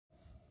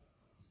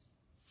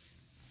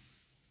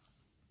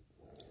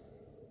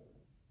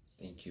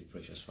Thank you,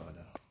 precious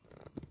Father.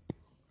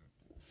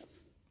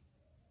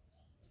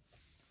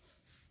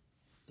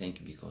 Thank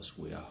you because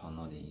we are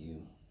honored in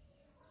you.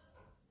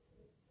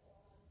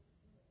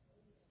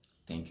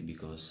 Thank you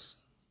because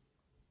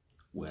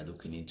we are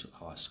looking into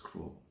our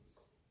scroll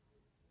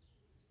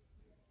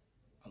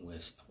and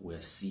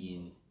we're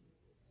seeing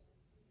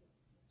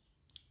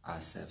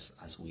ourselves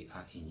as we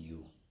are in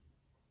you.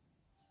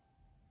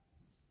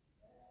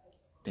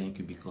 Thank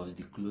you because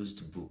the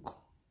closed book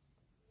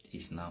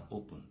is now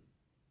open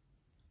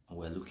and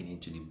we're looking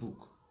into the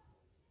book.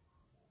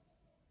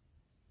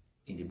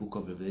 In the book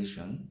of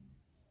Revelation,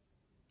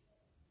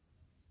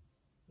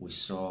 we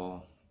saw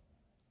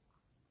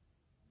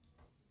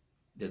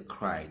the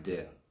cry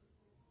there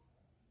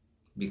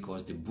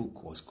because the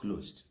book was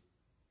closed.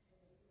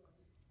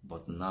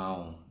 But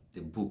now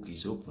the book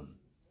is open.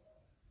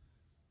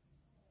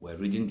 We're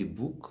reading the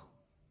book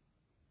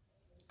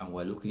and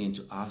we're looking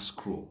into our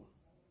scroll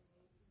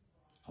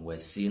and we're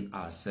seeing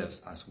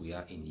ourselves as we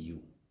are in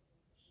you.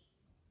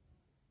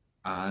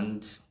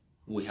 And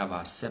we have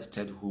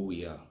accepted who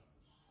we are.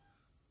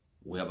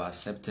 We have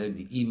accepted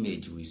the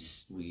image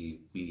we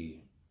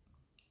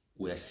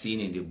are seeing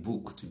in the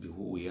book to be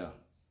who we are.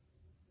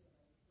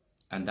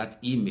 And that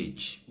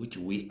image which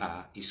we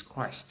are is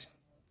Christ.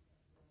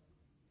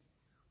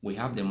 We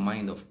have the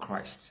mind of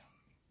Christ.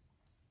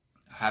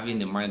 Having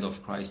the mind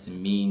of Christ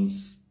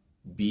means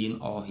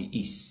being all he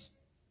is.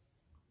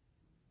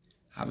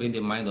 Having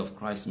the mind of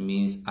Christ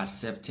means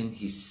accepting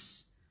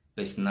his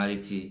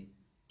personality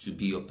to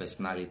be your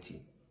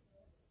personality.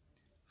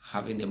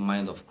 Having the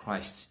mind of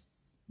Christ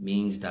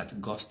means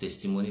that God's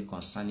testimony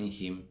concerning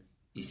him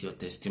is your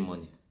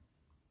testimony.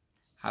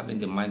 Having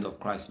the mind of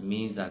Christ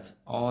means that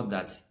all of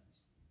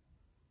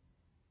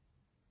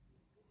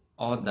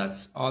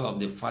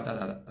the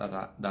Father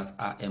that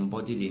are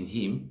embodied in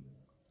him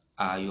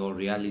are your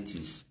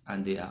realities,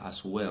 and they are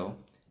as well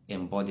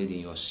embodied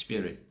in your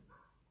spirit.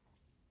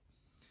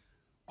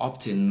 Up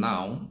till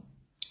now,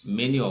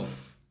 many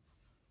of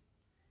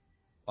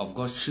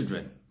God's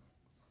children,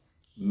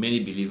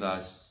 many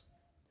believers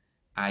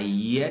are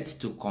yet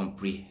to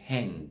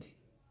comprehend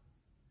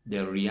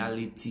the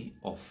reality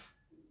of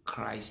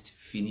Christ's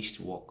finished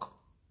work.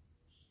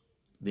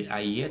 They are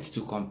yet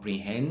to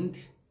comprehend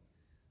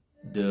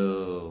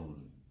the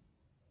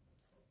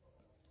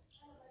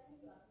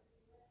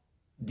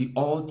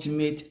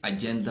ultimate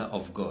agenda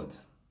of God.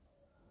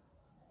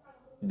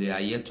 They are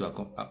yet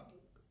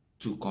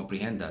to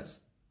comprehend that.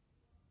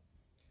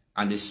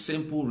 And the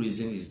simple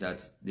reason is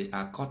that they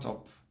are caught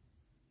up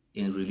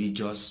in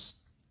religious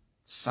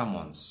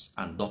sermons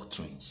and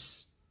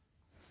doctrines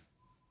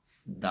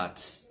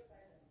that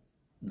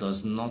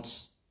does not,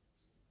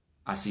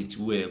 as it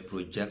were,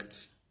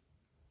 project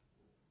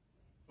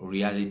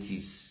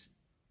realities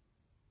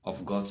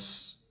of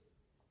God's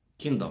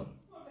kingdom.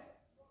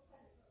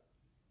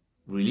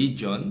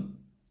 Religion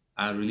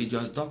and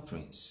religious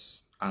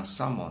doctrines and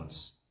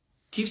sermons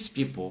keeps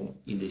people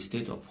in the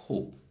state of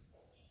hope.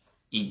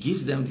 It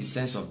gives them the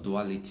sense of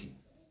duality.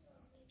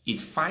 It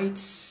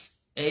fights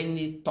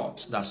any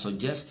thought that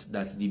suggests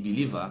that the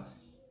believer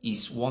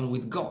is one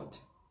with God.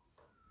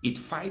 It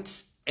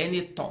fights any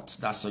thought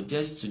that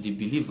suggests to the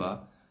believer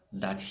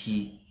that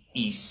he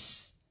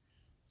is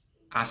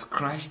as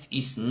Christ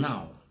is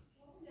now.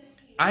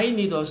 I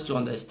need us to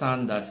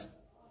understand that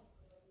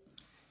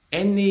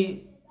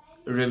any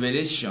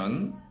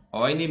revelation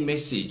or any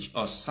message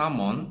or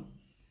sermon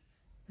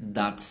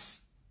that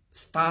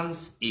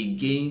stands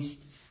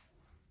against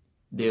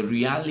the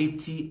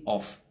reality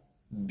of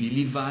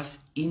believers'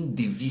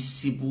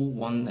 indivisible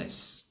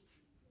oneness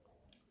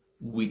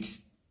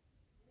with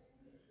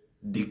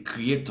the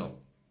Creator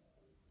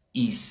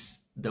is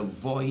the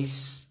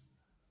voice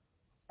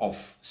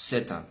of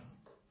Satan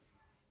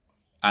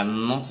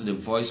and not the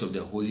voice of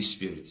the Holy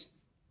Spirit.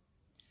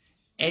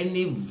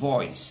 Any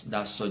voice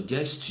that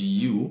suggests to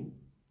you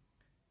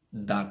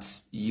that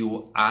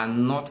you are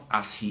not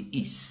as he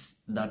is,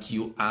 that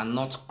you are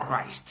not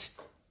Christ,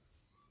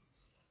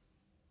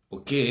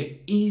 okay,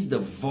 is the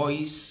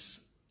voice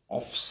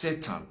of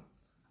Satan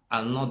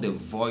and not the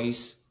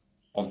voice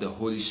of the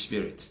Holy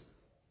Spirit.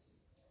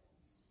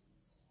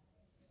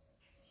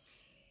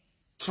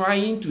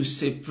 Trying to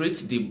separate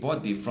the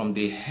body from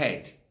the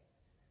head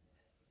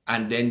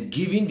and then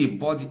giving the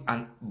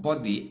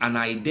body an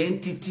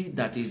identity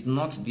that is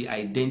not the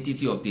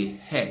identity of the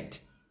head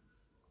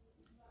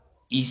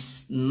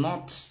is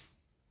not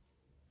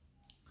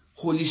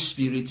Holy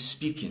Spirit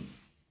speaking.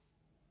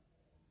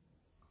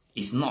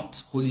 It's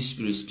not Holy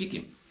Spirit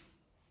speaking.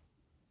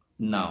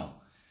 Now,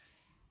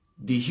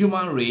 the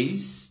human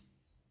race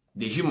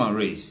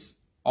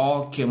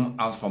all came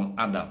out from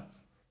Adam.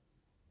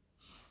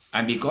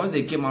 And because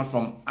they came out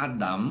from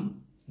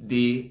Adam,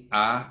 they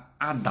are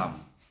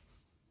Adam.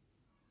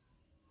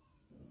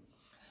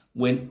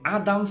 When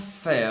Adam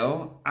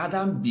fell,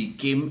 Adam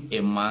became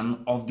a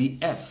man of the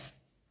earth,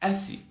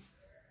 earthy.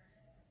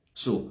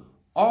 So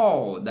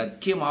all that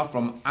came out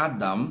from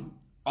Adam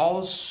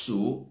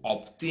also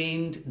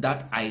obtained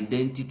that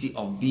identity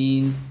of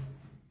being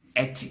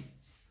earthy.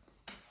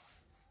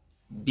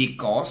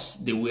 because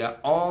they were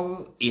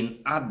all in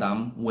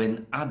Adam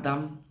when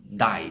Adam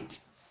died.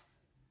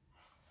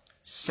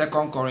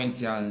 2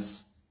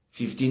 Corinthians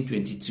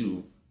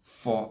 15:22,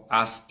 for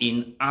as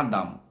in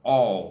Adam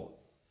all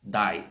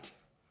died.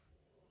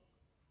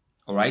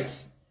 All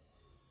right?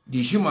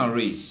 The human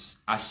race,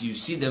 as you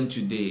see them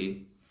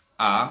today,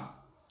 are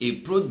a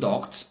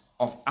product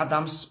of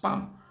Adam's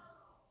sperm.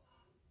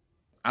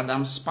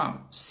 Adam's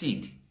sperm,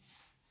 seed.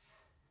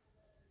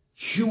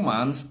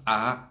 Humans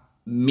are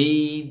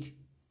made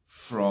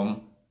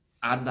from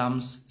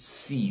Adam's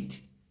seed,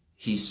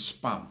 his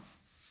sperm.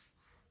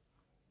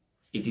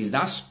 It is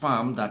that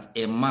sperm that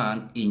a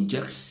man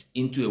injects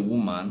into a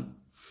woman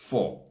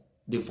for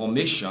the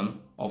formation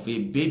of a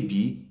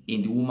baby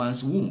in the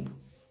woman's womb.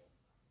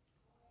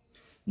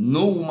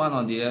 No woman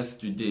on the earth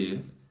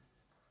today,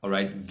 all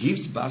right,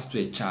 gives birth to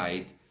a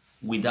child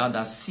without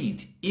that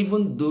seed.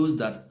 Even those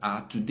that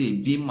are today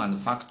being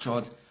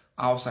manufactured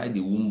outside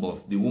the womb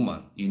of the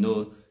woman. You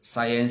know,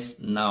 science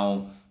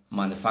now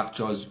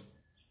manufactures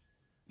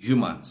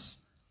humans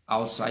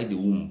outside the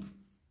womb.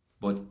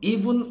 But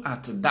even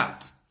at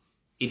that,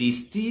 it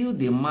is still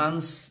the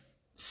man's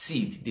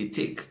seed they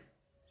take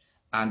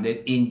and then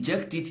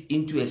inject it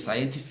into a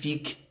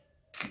scientific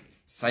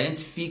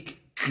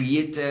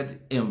created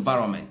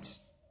environment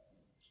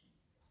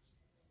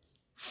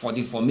for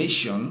the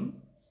formation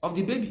of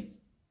the baby.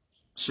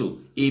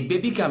 So a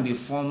baby can be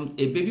formed,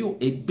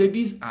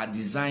 babies are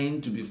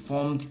designed to be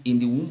formed in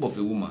the womb of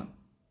a woman.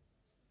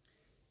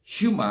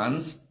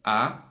 Humans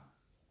are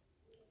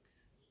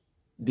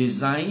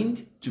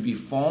designed to be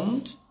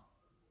formed,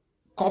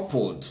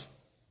 coupled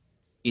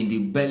in the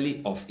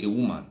belly of a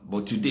woman.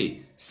 But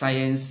today,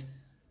 science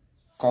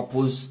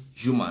couples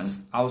humans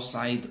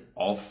outside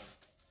of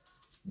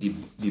the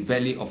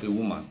belly of a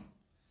woman.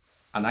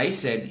 And I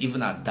said,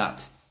 even at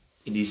that,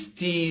 it is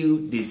still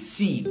the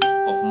seed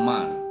of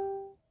man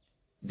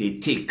they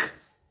take.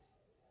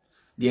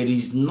 There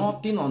is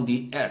nothing on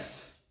the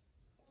earth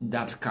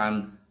that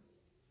can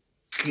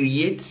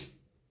create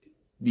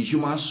the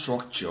human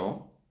structure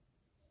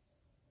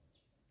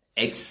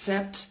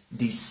except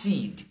the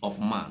seed of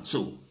man.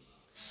 So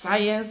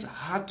science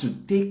had to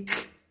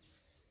take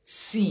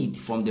seed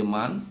from the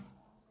man,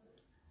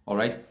 all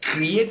right,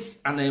 create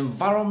an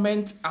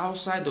environment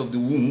outside of the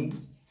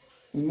womb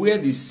where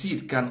the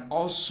seed can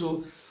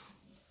also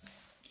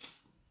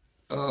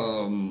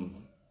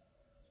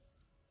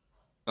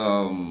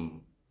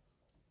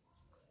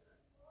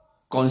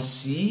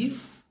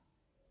conceive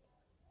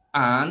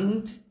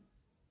and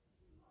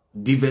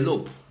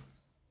develop.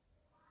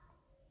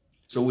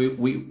 So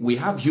we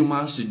have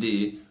humans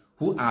today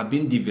who are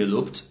being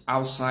developed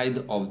outside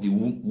of the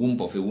womb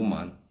of a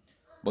woman.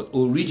 But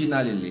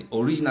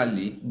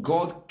originally,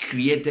 God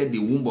created the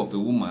womb of a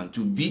woman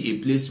to be a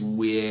place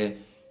where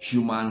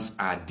humans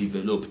are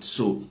developed.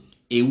 So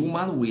a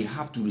woman will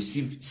have to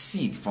receive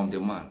seed from the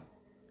man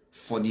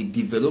for the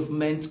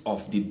development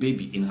of the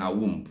baby in her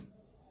womb.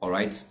 All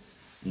right?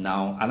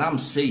 Now, and I'm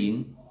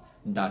saying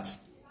that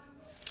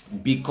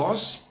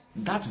because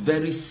that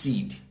very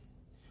seed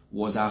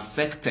was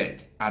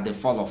affected at the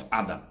fall of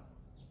Adam.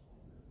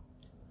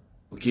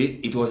 Okay?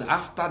 It was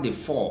after the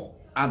fall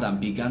Adam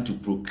began to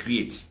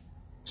procreate.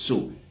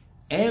 So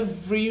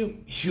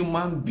every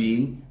human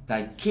being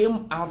that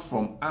came out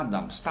from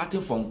Adam,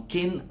 starting from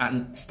Cain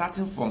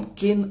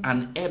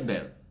and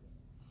Abel,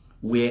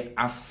 were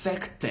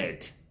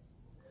affected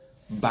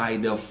by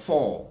the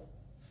fall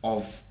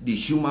of the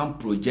human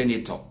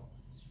progenitor,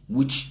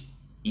 which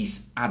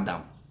is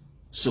Adam.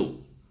 So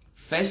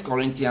 1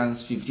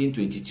 Corinthians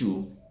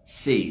 15:22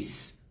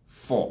 says,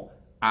 for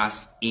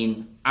as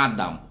in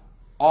Adam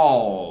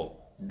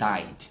all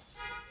died.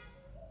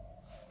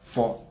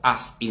 For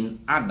as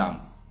in Adam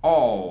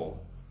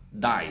all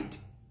died.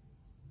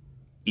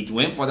 It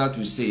went further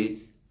to say,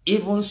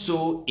 even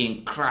so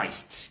in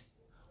Christ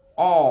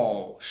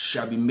all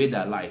shall be made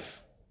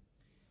alive.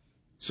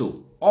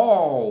 So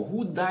all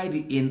who died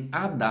in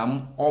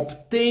Adam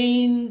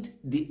obtained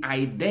the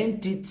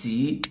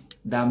identity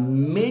that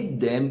made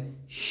them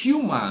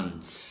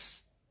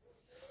humans.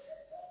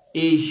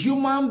 A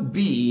human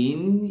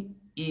being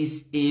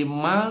is a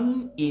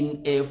man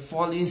in a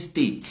fallen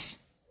state.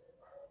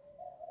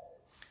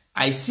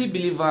 I see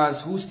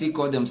believers who still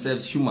call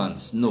themselves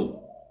humans.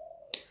 No.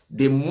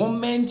 The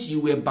moment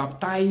you were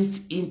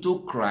baptized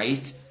into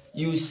Christ,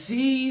 you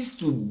cease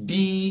to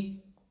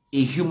be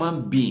a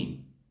human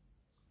being,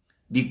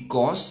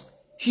 because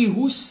he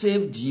who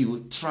saved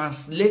you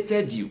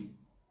translated you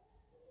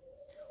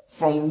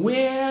from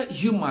where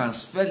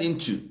humans fell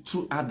into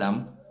through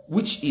Adam,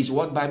 which is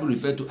what Bible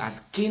referred to as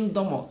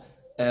kingdom of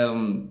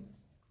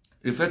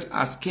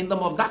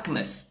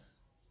darkness.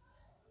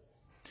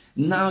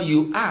 Now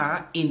you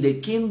are in the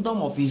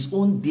kingdom of his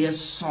own dear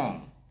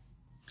son.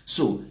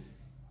 So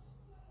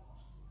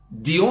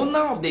the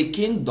owner of the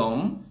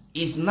kingdom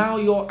is now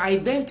your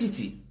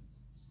identity.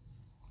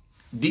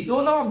 The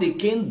owner of the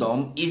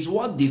kingdom is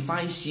what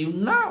defines you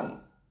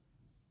now.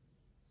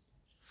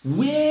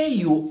 Where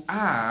you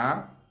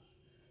are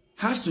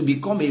has to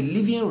become a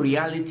living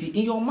reality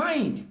in your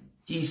mind.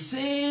 He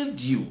saved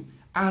you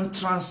and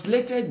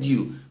translated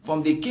you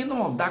from the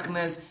kingdom of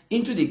darkness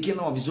into the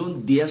kingdom of his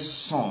own dear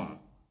son.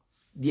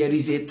 There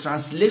is a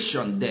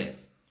translation there.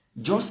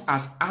 Just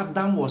as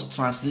Adam was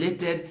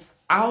translated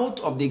out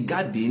of the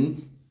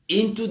garden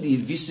into the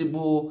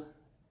visible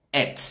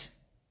earth.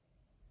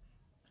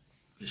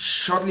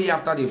 Shortly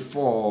after the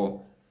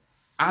fall,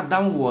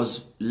 Adam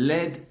was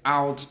led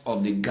out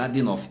of the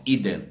Garden of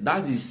Eden.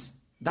 That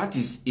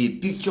is a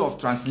picture of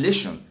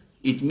translation.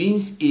 It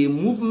means a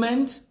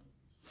movement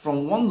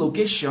from one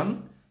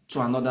location to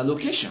another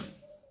location.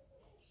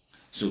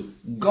 So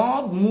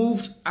God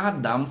moved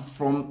Adam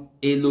from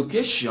a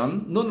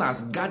location known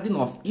as Garden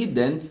of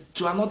Eden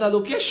to another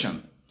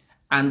location,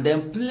 and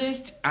then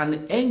placed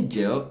an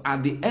angel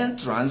at the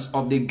entrance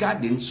of the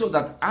garden so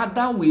that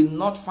Adam will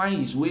not find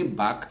his way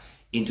back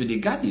into the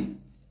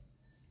garden.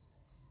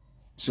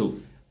 So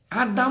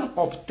Adam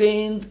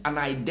obtained an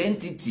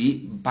identity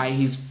by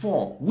his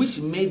fall, which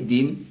made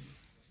him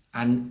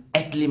an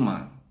earthly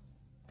man,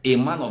 a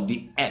man of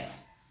the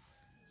earth.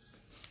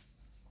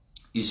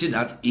 You see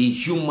that? A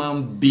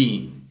human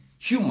being.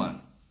 Human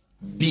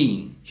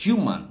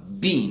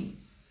being.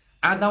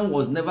 Adam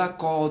was never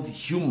called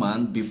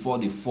human before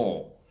the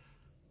fall.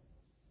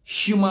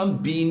 Human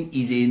being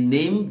is a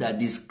name that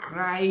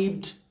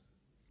described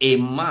a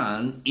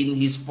man in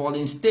his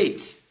fallen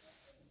state.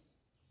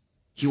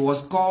 He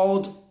was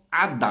called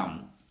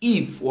Adam.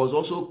 Eve was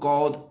also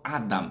called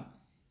Adam.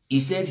 He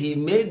said he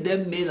made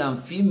them male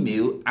and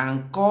female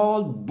and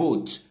called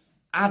both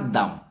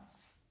Adam.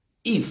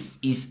 Eve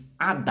is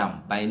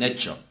Adam by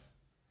nature,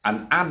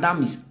 and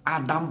Adam is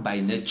Adam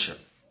by nature.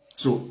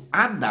 So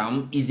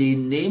Adam is a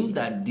name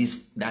that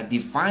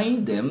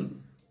defines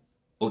them,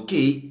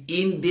 okay,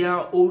 in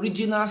their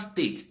original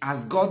state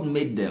as God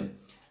made them.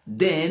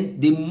 Then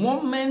the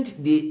moment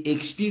they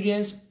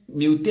experience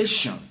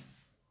mutation,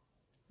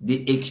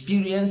 they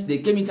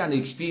came into an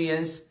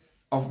experience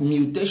of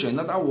mutation. In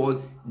other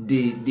words,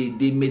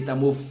 they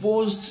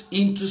metamorphosed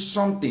into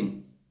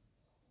something,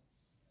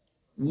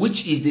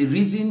 which is the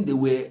reason they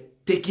were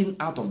taken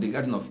out of the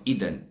Garden of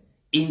Eden.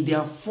 In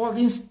their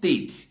fallen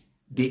state,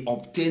 they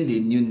obtained a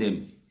new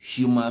name,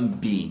 human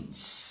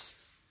beings.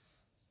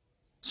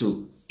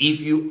 So,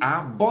 if you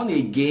are born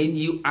again,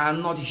 you are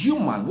not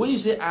human. When you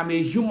say, I'm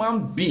a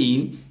human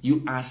being,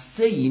 you are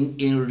saying,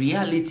 in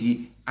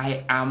reality,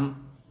 I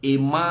am a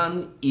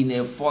man in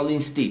a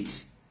fallen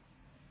state.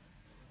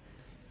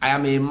 I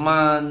am a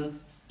man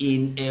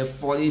in a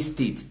fallen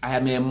state. I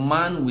am a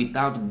man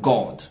without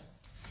God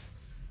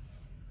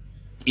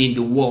in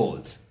the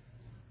world.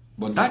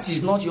 But that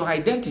is not your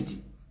identity.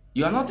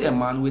 You are not a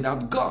man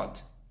without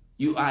God.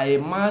 You are a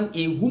man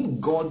in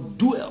whom God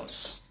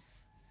dwells.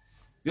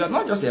 You are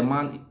not just a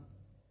man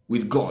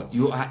with God.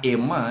 You are a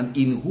man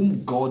in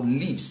whom God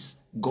lives.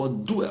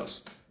 God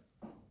dwells.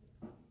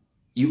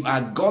 You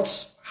are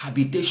God's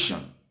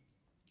habitation,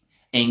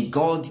 and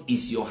God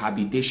is your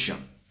habitation.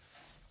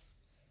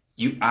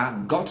 You are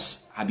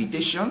God's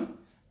habitation,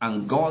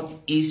 and God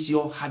is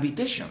your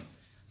habitation.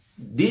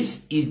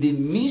 This is the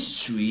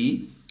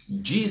mystery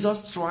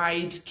Jesus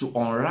tried to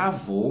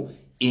unravel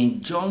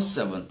in John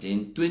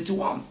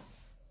 17:21.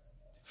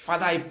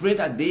 Father, I pray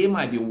that they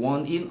might be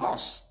one in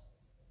us,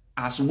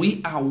 as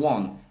we are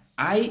one.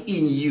 I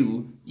in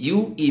you,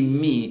 you in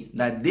me,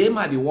 that they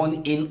might be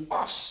one in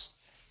us.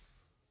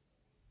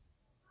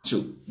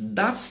 So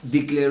that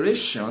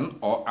declaration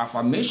or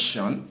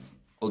affirmation,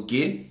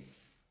 okay,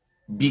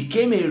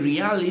 became a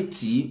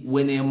reality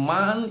when a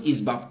man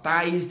is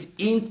baptized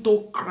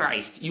into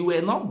Christ. You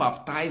were not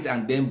baptized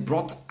and then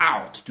brought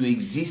out to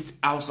exist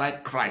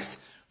outside Christ.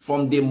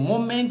 From the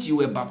moment you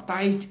were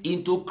baptized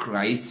into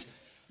Christ,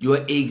 your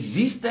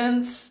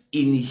existence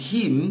in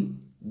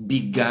him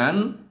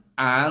began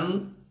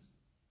and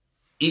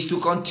is to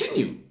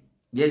continue.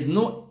 There's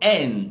no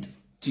end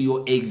to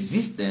your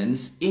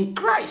existence in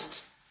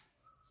Christ.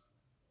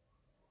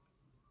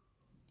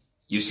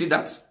 You see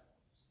that?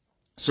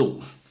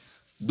 So,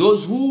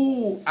 those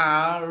who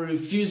are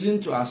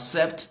refusing to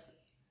accept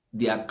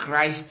their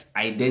Christ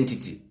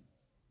identity,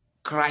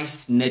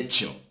 Christ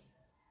nature,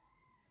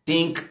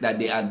 think that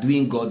they are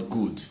doing God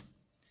good.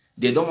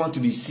 They don't want to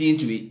be seen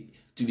to be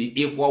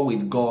equal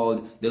with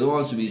God. They don't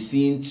want to be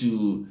seen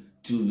to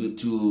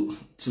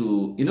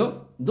you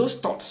know, those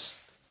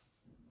thoughts.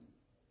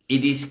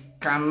 It is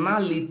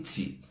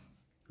carnality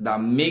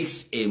that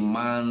makes a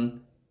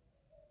man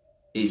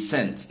a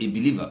saint, a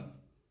believer,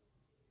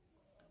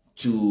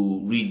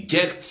 to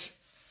reject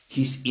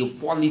his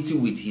equality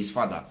with his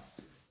Father.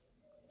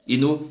 You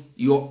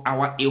know,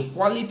 our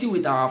equality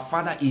with our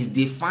Father is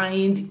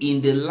defined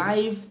in the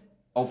life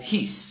of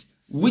his,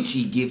 which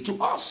he gave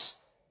to us.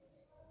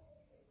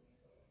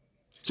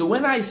 So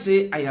when I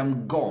say I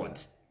am God,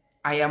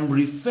 I am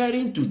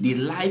referring to the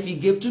life he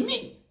gave to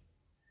me.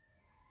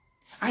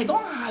 I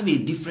don't have a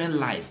different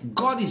life.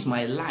 God is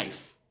my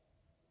life.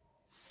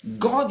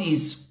 God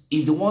is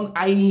the one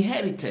I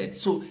inherited.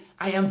 So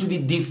I am to be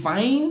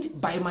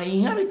defined by my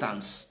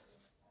inheritance.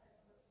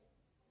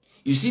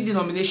 You see,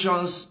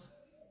 denominations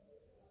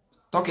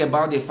talk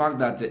about the fact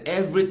that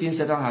everything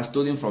Satan has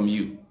stolen from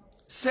you.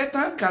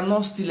 Satan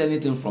cannot steal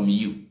anything from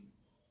you.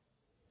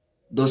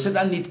 Does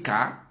Satan need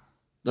car?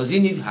 Does he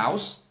need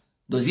house?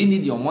 Does he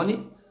need your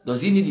money?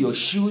 Does he need your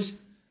shoes?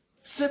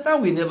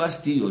 Satan will never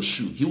steal your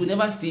shoe. He will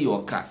never steal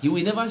your car. He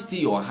will never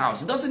steal your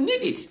house. He doesn't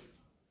need it.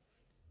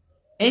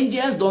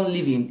 Angels don't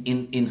live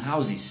in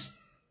houses.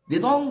 They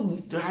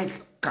don't ride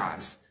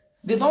cars.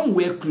 They don't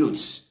wear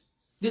clothes.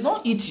 They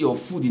don't eat your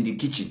food in the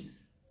kitchen.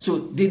 So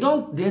they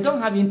don't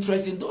have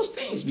interest in those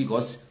things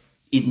because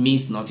it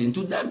means nothing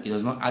to them. It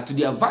does not add to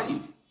their value.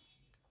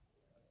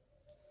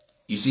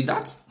 You see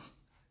that?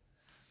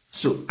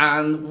 So,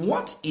 and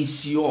what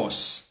is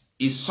yours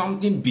is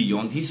something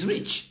beyond his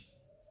reach.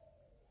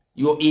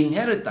 Your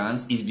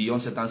inheritance is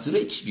beyond Satan's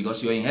reach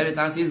because your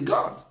inheritance is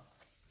God.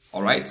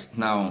 All right?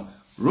 Now,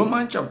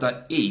 Romans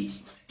chapter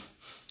 8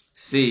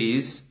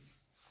 says,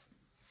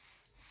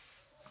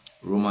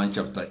 Romans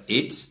chapter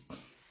 8.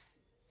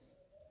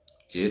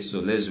 Okay, so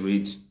let's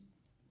read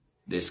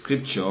the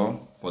scripture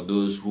for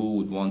those who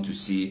would want to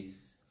see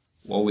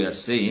what we are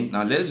saying.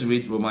 Now, let's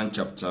read Romans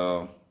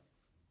chapter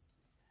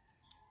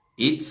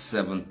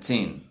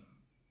 8:17.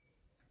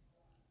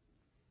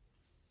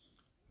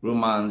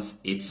 Romans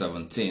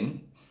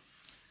 8:17,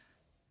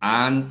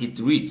 and it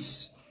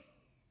reads,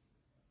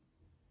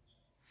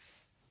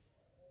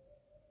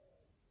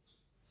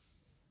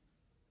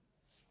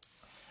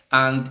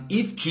 and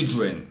if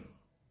children,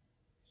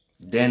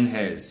 then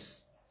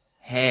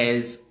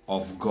heirs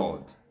of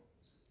God,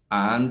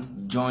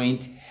 and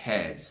joint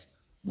heirs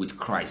with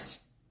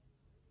Christ.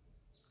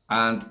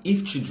 And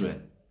if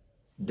children,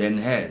 then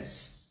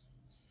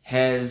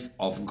heirs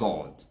of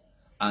God,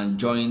 and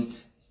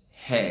joint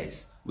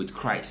heirs with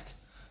Christ.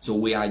 So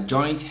we are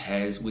joint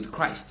heirs with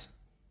Christ.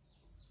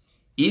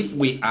 If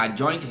we are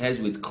joint heirs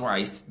with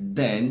Christ,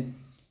 then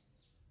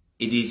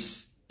it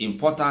is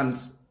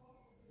important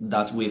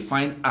that we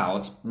find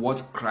out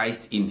what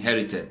Christ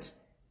inherited,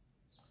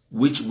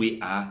 which we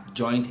are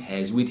joint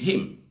heirs with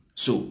him.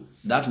 So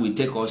that will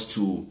take us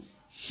to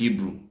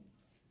Hebrew,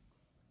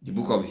 the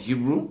book of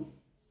Hebrew.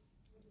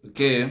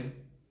 Okay,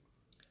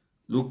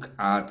 look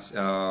at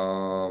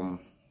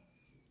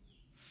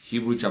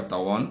Hebrew chapter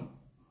 1.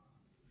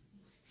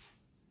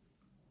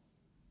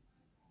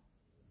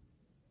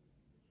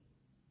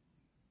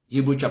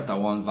 Hebrew chapter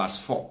 1 verse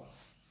 4.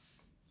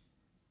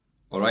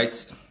 All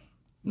right.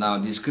 Now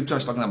the scripture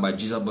is talking about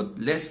Jesus, but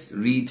let's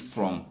read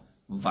from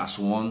verse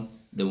 1,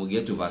 then we'll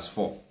get to verse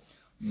 4.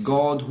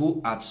 God,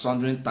 who at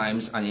sundry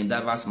times and in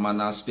diverse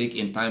manners spake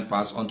in time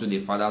past unto the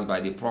fathers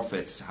by the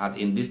prophets, had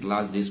in this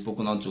last day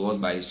spoken unto us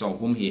by his Son,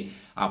 whom he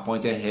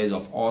appointed heirs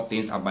of all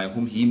things, and by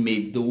whom he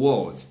made the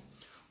world,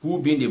 who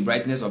being the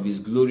brightness of his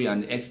glory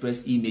and the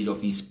express image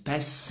of his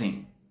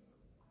person.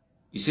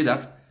 You see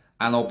that?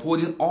 And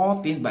upholding all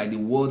things by the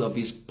word of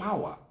his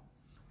power,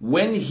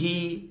 when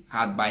he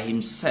had by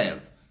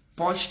himself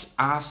purged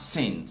our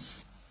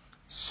sins,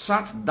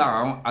 sat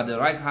down at the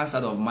right hand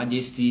side of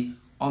majesty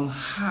on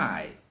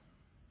high.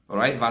 All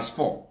right, verse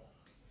 4.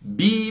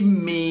 Be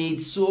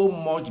made so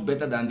much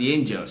better than the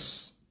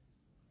angels.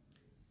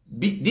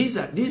 This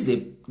is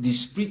the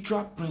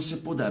spiritual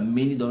principle that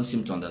many don't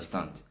seem to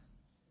understand.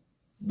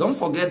 Don't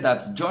forget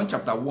that John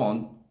chapter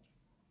 1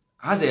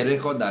 has a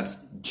record that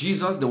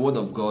Jesus, the word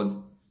of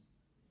God,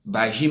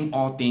 by him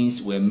all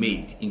things were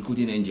made,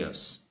 including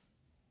angels.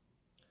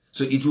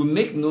 So it will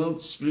make no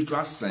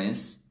spiritual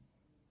sense,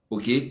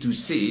 okay, to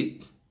say,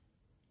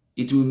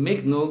 it will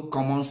make no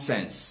common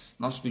sense,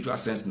 not spiritual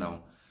sense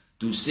now,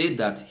 to say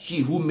that he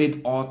who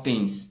made all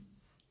things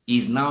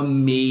is now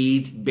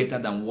made better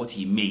than what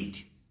he made.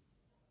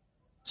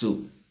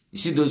 So, you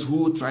see those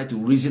who try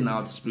to reason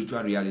out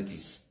spiritual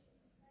realities.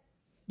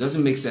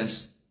 Doesn't make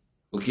sense,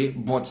 okay?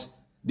 But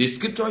the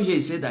scripture here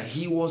said that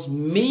he was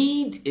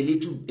made a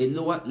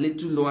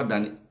little lower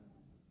than,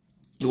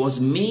 he was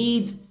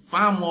made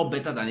far more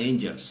better than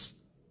angels.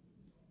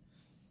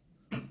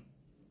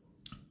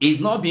 Is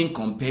not being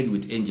compared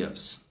with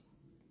angels.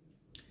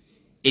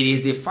 It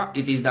is the fact,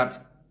 it is that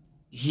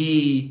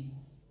he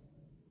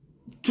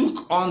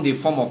took on the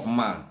form of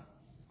man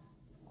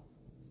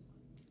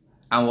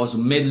and was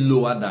made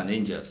lower than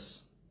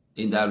angels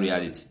in that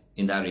reality,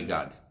 in that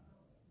regard.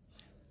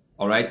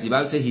 All right, the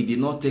Bible says he did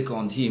not take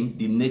on him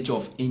the nature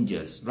of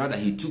angels, rather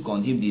he took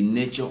on him the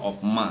nature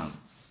of man,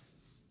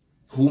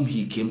 whom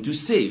he came to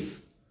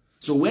save.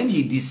 So when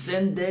he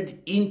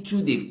descended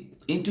into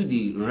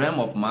the realm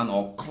of man,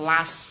 or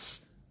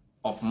class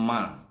of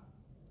man,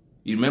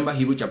 you remember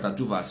Hebrews chapter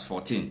 2 verse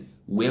 14,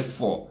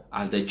 wherefore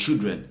as the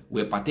children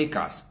were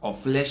partakers of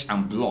flesh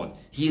and blood,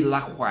 he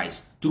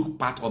likewise took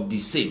part of the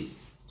same.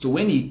 So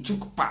when he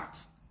took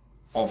part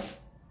of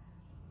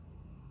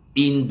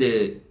in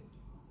the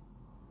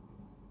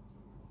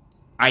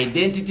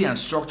identity and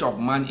structure of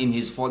man in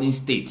his fallen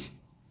state,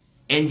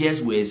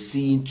 angels were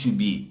seen to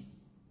be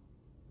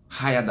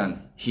higher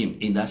than him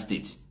in that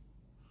state.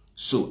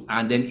 So,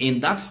 and then in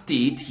that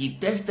state, he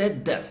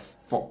tested death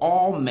for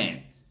all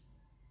men.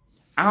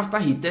 After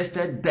he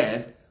tested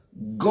death,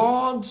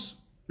 God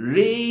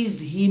raised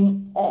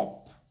him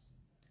up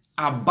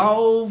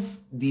above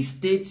the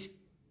state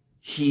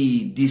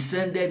he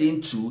descended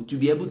into to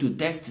be able to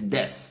test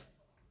death.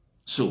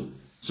 So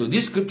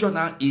this scripture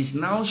now is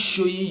now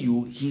showing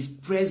you his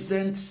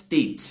present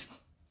state.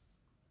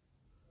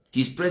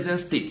 His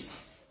present state.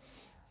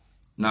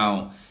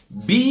 Now,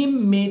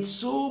 being made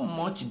so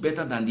much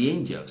better than the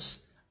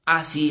angels,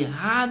 as he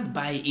had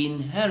by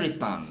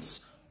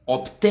inheritance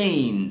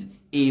obtained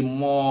a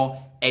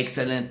more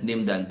excellent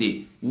name than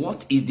they.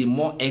 What is the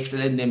more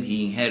excellent name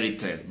he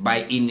inherited?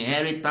 By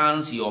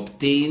inheritance he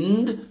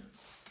obtained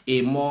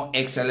a more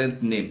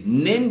excellent name.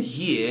 Name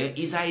here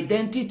is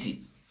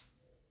identity.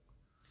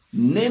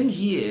 Name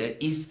here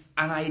is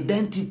an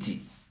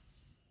identity.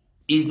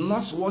 It's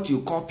not what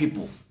you call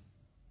people.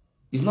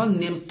 It's not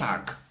name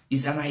tag.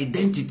 It's an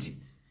identity.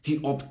 He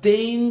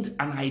obtained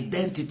an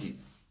identity.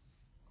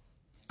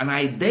 An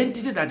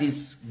identity that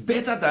is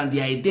better than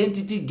the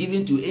identity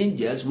given to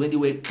angels when they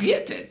were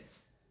created.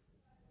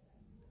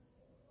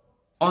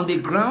 On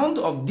the ground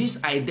of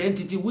this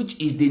identity, which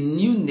is the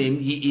new name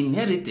he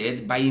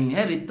inherited by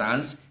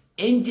inheritance,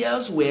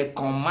 angels were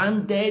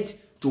commanded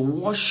to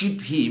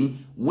worship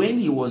him when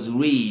he was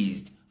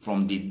raised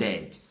from the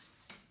dead.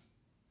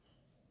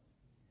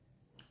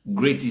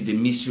 Great is the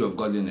mystery of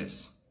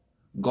godliness.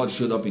 God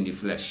showed up in the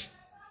flesh.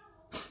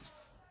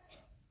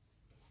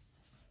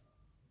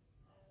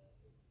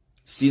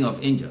 Sin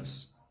of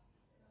angels.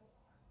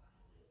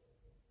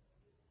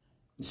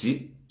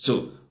 See?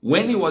 So,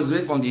 when he was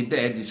raised from the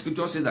dead, the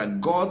scripture says that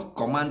God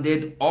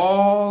commanded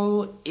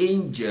all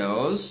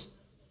angels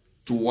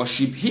to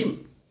worship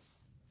him.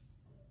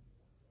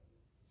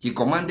 He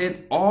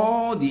commanded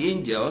all the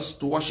angels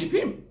to worship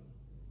him.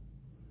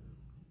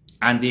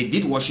 And they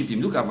did worship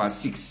him. Look at verse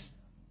 6.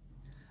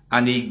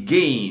 And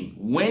again,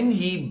 when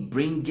he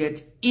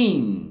bringeth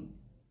in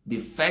the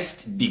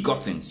first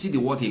begotten. See the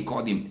word he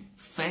called him.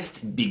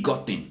 First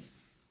begotten.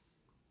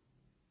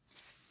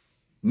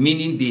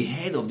 Meaning the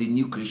head of the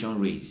new creation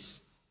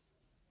race.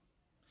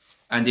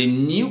 And the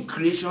new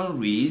creation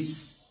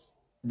race,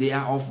 they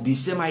are of the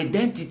same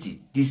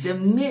identity, the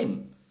same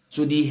name.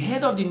 So the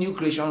head of the new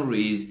creation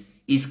race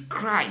is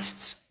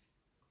Christ.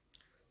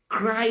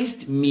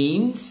 Christ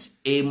means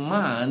a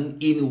man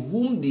in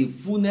whom the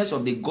fullness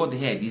of the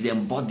Godhead is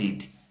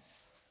embodied.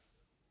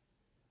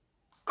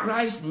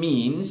 Christ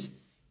means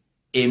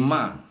a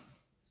man.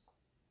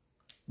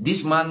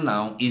 This man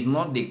now is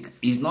not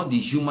the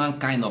human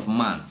kind of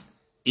man.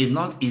 Is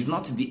not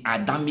the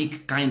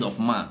Adamic kind of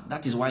man.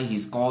 That is why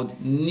he's called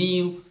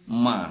new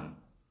man.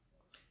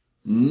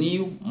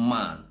 New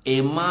man.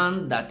 A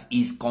man that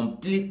is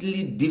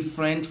completely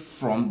different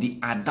from the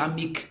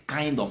Adamic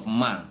kind of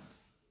man.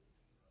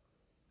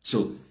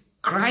 So,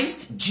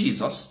 Christ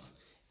Jesus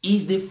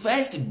is the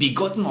first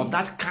begotten of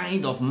that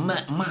kind of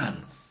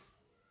man.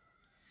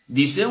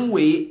 The same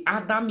way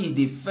Adam is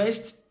the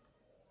first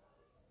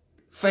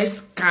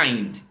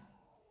kind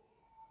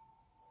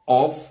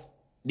of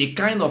the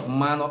kind of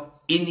man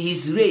in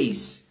his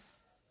race.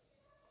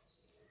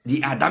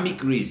 The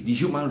Adamic race, the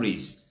human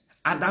race.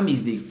 Adam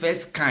is the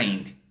first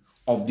kind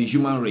of the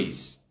human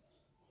race.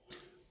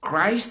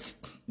 Christ,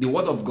 the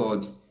Word of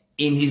God,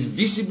 in his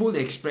visible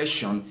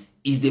expression,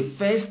 is the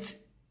first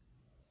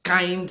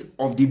kind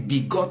of the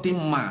begotten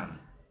man.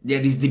 There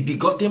is the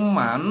begotten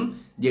man,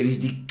 there is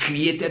the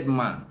created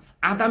man.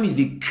 Adam is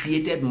the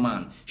created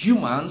man.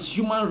 Humans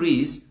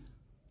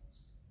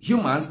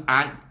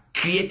are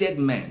created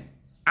men.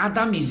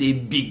 Adam is a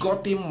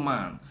begotten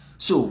man.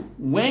 So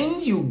when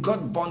you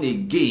got born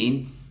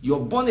again, your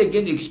born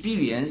again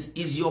experience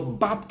is your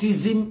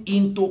baptism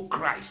into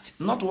Christ.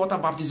 Not water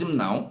baptism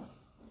now.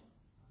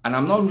 And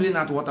I'm not ruling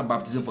out water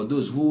baptism. For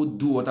those who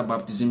do water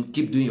baptism,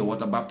 keep doing your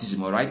water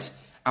baptism, all right?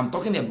 I'm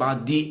talking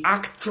about the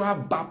actual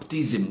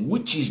baptism,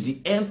 which is the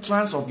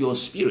entrance of your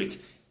spirit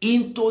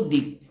into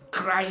the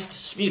Christ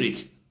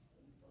spirit,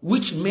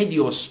 which made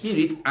your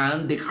spirit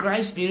and the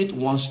Christ spirit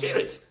one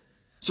spirit.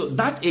 So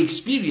that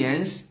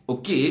experience,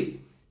 okay,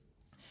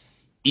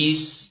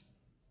 is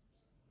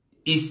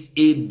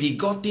a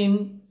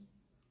begotten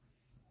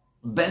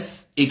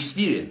birth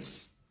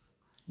experience.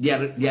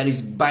 There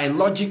is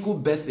biological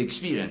birth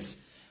experience.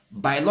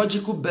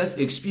 Biological birth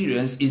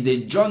experience is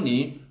the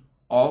journey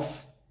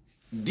of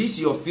this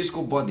your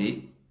physical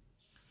body,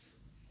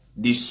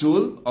 the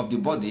soul of the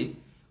body,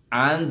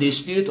 and the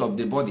spirit of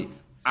the body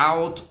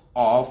out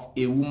of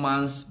a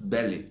woman's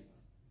belly.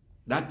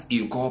 That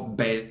you call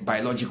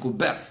biological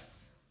birth.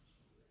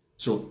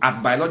 So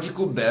at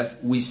biological birth,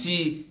 we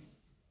see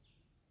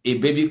a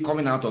baby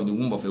coming out of the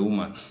womb of a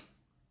woman,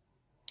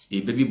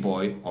 a baby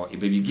boy or a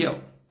baby girl.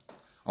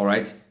 All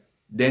right.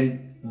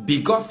 Then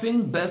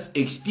begotten birth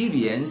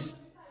experience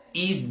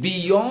is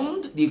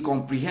beyond the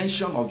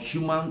comprehension of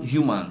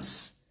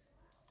humans.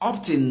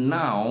 Up till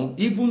now,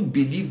 even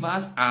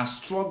believers are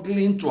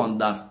struggling to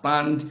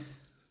understand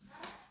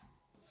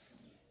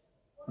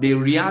the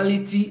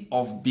reality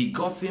of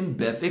begotten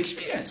birth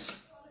experience.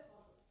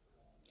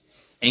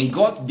 And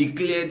God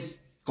declared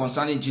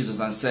concerning Jesus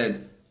and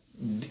said,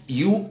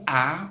 "You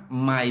are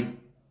my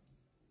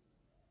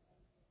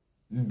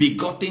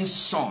begotten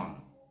son.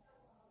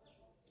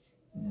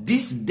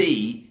 this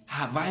day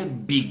have I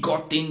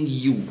begotten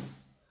you.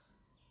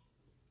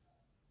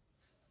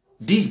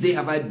 This day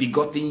have I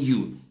begotten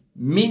you.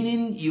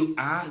 Meaning you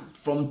are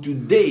from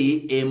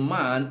today a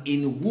man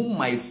in whom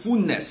my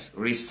fullness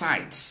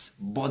resides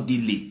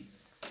bodily.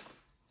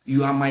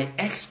 You are my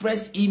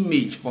express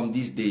image from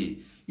this day.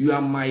 You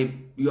are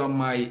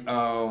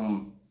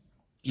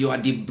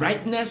the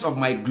brightness of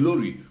my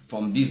glory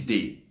from this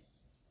day.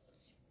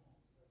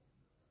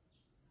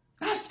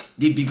 That's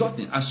the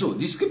begotten. And so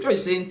the scripture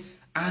is saying,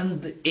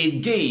 and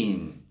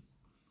again,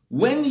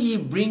 when he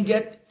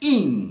bringeth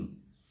in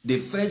the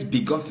first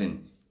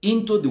begotten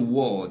into the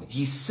world,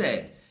 he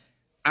said,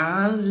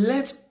 and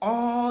let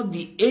all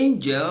the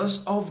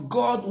angels of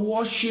God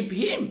worship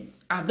him.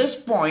 At this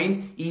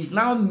point, he is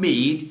now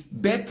made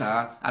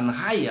better and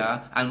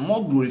higher and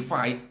more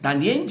glorified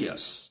than the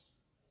angels.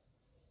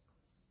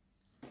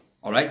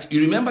 All right,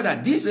 you remember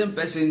that this same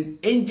person,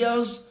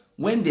 angels,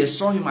 when they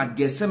saw him at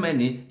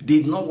Gethsemane,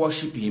 did not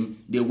worship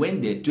him. They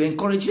went there to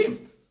encourage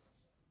him.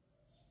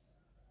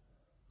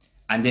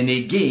 And then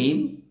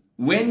again,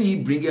 when he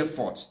bringeth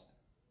forth,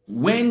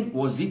 when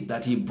was it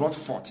that he brought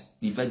forth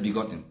the first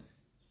begotten?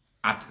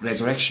 At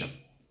resurrection.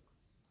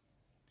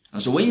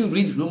 And so when you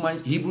read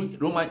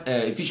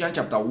Ephesians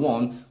chapter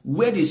 1,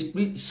 where the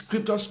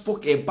scripture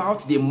spoke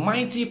about the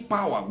mighty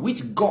power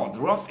which God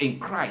wrought in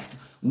Christ,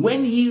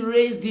 when he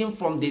raised him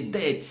from the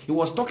dead, he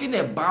was talking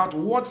about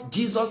what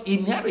Jesus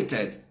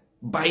inherited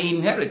by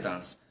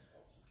inheritance.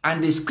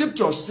 And the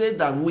scripture says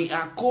that we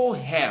are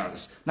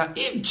co-heirs. Now,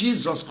 if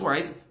Jesus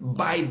Christ,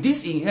 by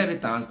this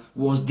inheritance,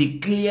 was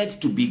declared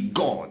to be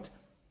God,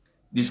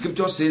 the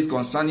scripture says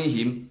concerning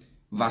him,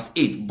 verse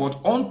 8,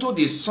 but unto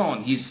the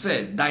Son he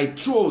said, thy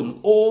throne,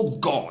 O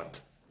God.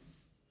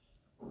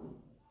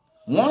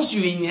 Once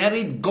you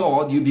inherit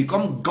God, you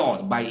become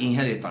God by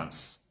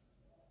inheritance.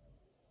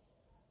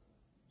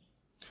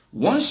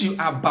 Once you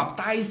are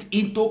baptized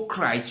into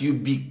Christ, you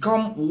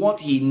become what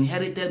he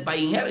inherited by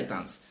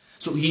inheritance.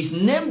 So his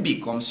name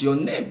becomes your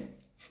name.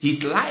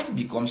 His life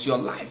becomes your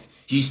life.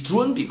 His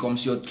throne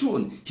becomes your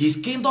throne. His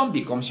kingdom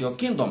becomes your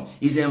kingdom.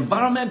 His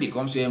environment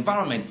becomes your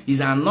environment.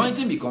 His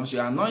anointing becomes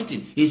your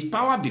anointing. His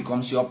power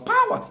becomes your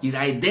power. His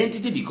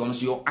identity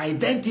becomes your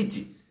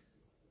identity.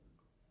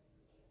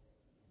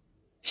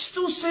 It's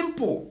too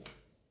simple.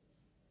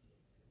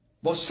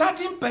 But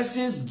certain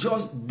persons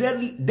just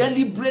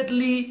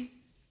deliberately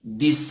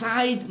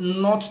decide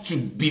not to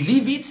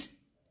believe it,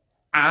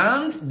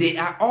 and they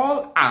are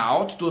all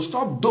out to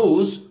stop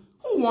those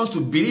who wants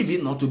to believe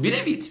it not to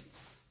believe it.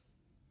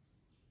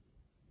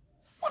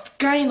 What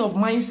kind of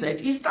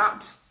mindset is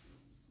that?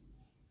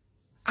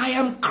 I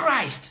am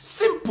Christ.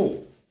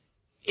 Simple.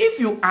 If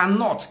you are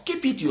not,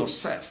 keep it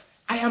yourself.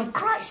 I am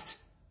Christ.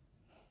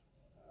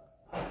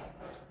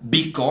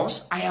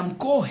 Because I am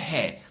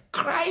co-heir.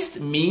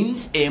 Christ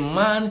means a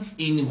man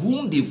in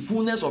whom the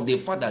fullness of the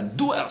Father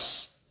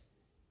dwells.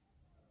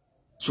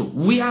 So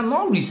we are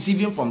not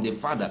receiving from the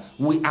Father.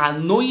 We are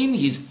knowing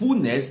his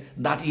fullness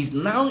that is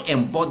now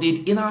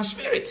embodied in our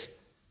spirit.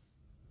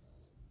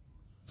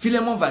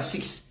 Philemon verse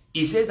 6.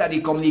 He said that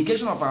the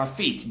communication of our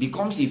faith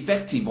becomes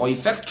effective or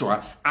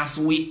effectual as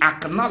we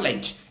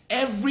acknowledge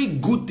every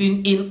good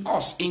thing in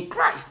us, in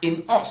Christ,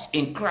 in us,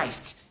 in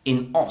Christ,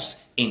 in us,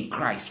 in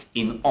Christ,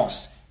 in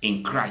us,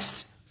 in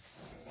Christ.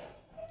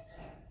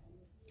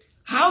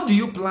 How do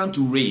you plan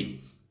to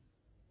reign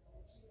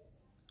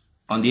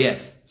on the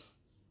earth?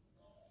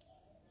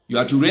 You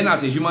are to reign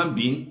as a human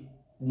being.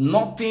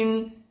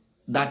 Nothing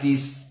that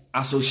is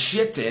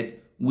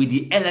associated with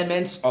the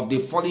elements of the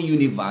fallen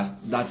universe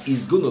that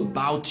is going to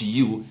bow to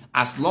you,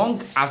 as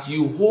long as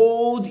you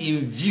hold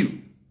in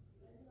view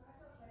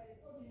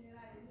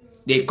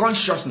the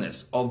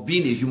consciousness of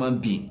being a human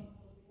being.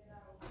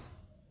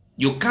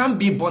 You can't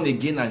be born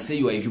again and say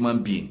you are a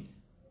human being.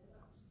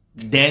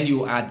 Then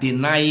you are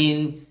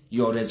denying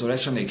your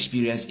resurrection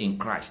experience in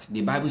Christ.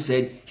 The Bible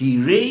said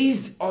he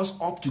raised us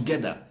up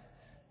together.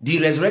 The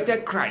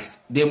resurrected Christ,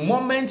 the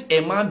moment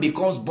a man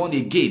becomes born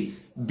again,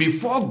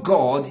 before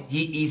God,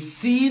 he is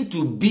seen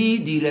to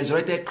be the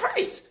resurrected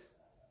Christ.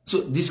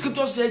 So the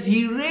scripture says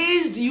he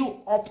raised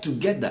you up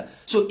together.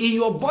 So in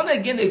your born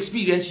again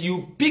experience,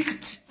 you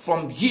picked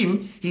from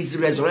him his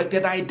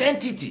resurrected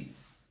identity,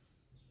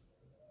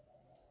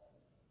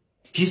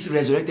 his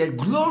resurrected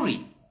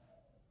glory.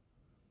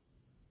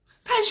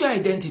 That's your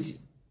identity.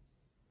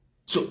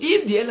 So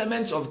if the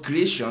elements of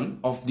creation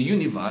of the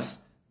universe,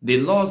 the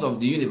laws of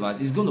the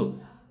universe is going to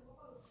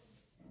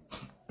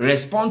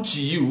respond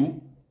to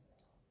you,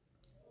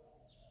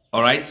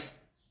 all right,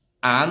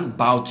 and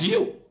bow to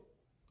you,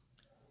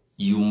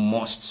 you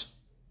must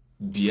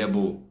be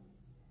able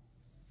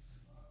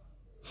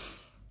to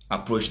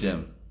approach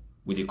them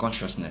with the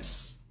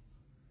consciousness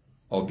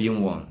of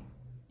being one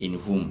in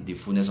whom the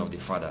fullness of the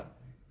Father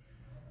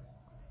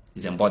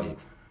is embodied.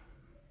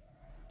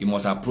 You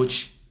must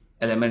approach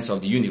elements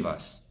of the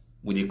universe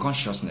with the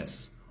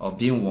consciousness of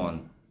being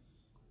one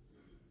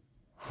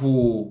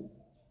who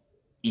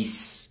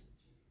is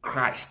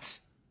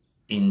Christ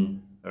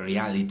in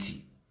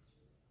reality.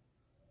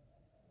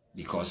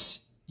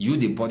 Because You,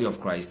 the body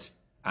of Christ,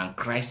 and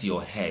Christ,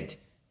 your head,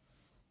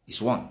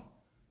 is one.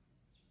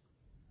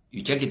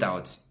 You check it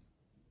out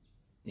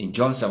in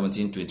John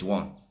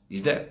 17:21.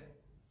 Is there?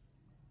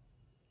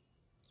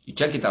 You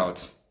check it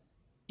out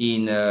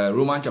in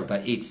Romans chapter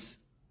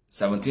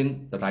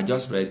 8:17 that I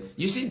just read.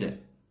 You see there.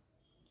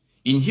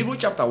 In Hebrews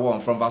chapter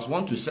 1 from verse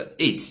 1 to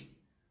 8,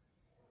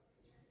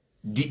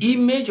 the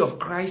image of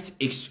Christ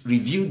is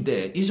revealed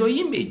there. Is your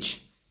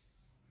image.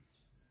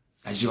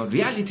 That's your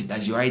reality.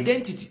 That's your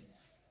identity.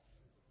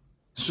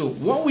 So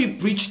what we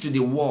preach to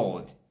the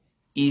world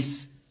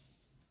is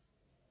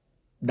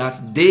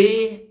that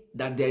there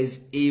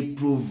is a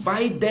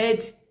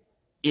provided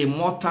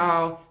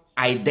immortal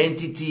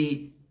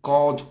identity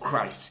called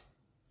Christ,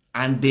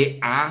 and they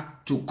are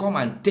to come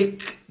and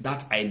take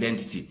that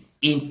identity.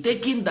 In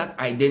taking that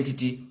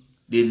identity,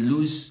 they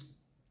lose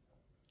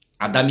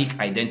Adamic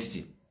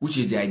identity, which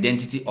is the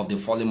identity of the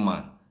fallen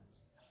man,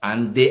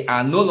 and they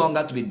are no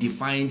longer to be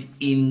defined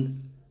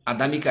in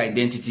Adamic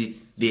identity.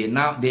 They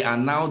are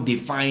now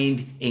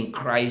defined in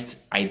Christ's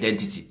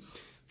identity.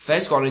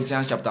 1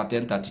 Corinthians chapter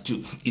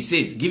 10:32. It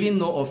says, giving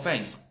no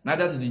offense,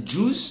 neither to the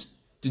Jews,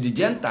 to the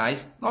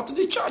Gentiles, nor to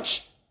the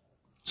church.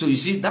 So you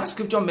see, that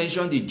scripture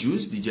mentioned the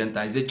Jews, the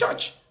Gentiles, the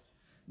church.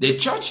 The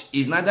church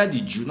is neither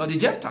the Jew nor the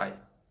Gentile.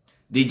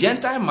 The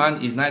Gentile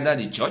man is neither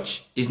the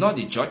church, is not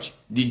the church.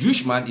 The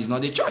Jewish man is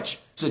not the church.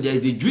 So there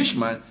is the Jewish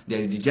man,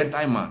 there is the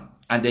Gentile man.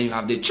 And then you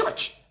have the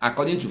church,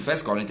 according to 1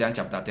 Corinthians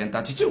chapter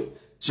 10:32.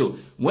 So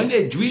when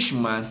a Jewish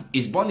man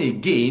is born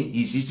again,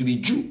 he ceases to be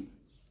Jew.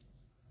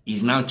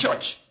 He's now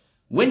church.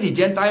 When the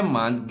Gentile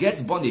man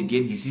gets born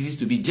again, he ceases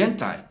to be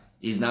Gentile.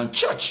 He's now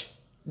church.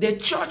 The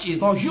church is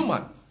not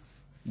human.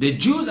 The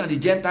Jews and the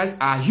Gentiles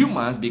are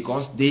humans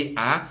because they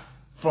are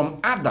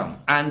from Adam,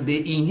 and they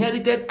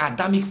inherited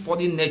Adamic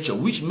fallen nature,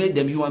 which made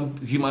them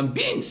human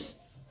beings.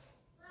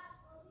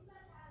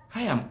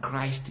 I am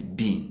Christ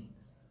being,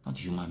 not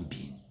human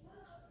being.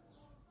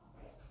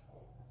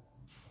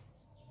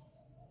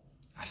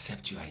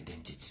 Accept your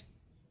identity.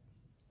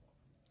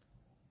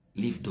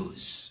 Leave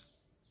those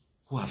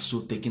who have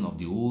so taken of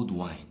the old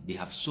wine. They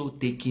have so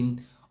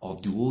taken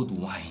of the old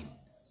wine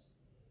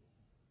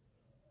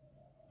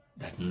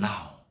that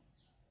now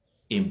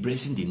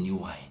embracing the new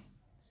wine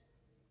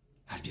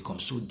has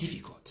become so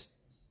difficult.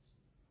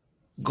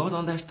 God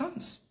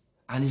understands,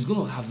 and is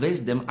going to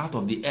harvest them out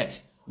of the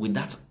earth with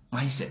that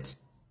mindset,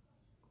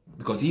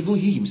 because even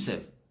he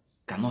himself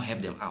cannot help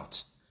them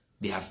out.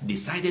 They have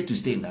decided to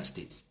stay in that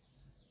state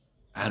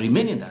and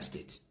remain in that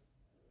state.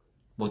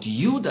 But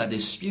you, that the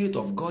Spirit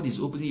of God is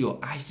opening your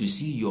eyes to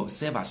see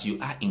yourself as you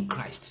are in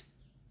Christ,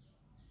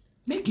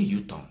 make a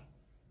U-turn.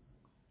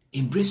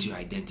 Embrace your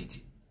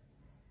identity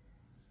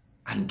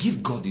and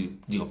give God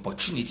the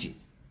opportunity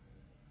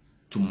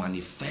to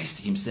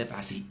manifest himself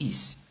as he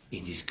is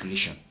in his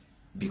creation,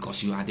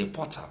 because you are the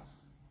portal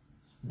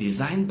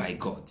designed by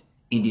God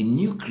in the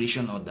new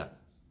creation order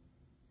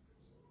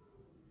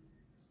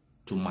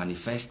to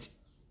manifest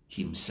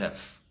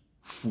himself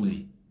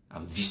fully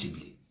and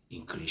visibly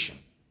in creation.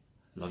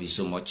 Love you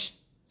so much.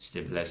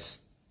 Stay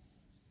blessed.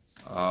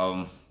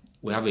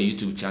 We have a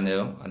YouTube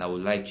channel, and I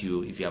would like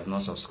you, if you have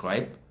not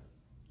subscribed,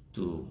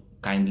 to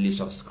kindly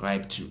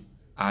subscribe to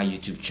our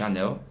YouTube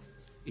channel.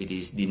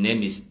 The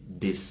name is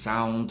The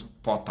Sound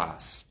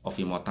Portals of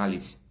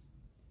Immortality.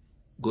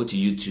 Go to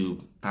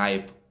YouTube,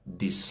 type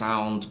The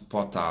Sound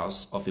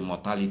Portals of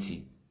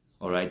Immortality.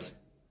 All right,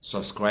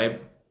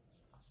 subscribe,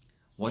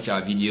 watch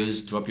our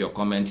videos, drop your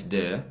comment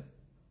there,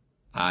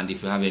 and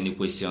if you have any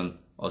question,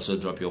 also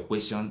drop your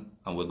question,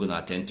 and we're going to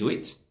attend to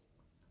it.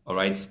 All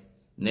right,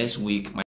 next week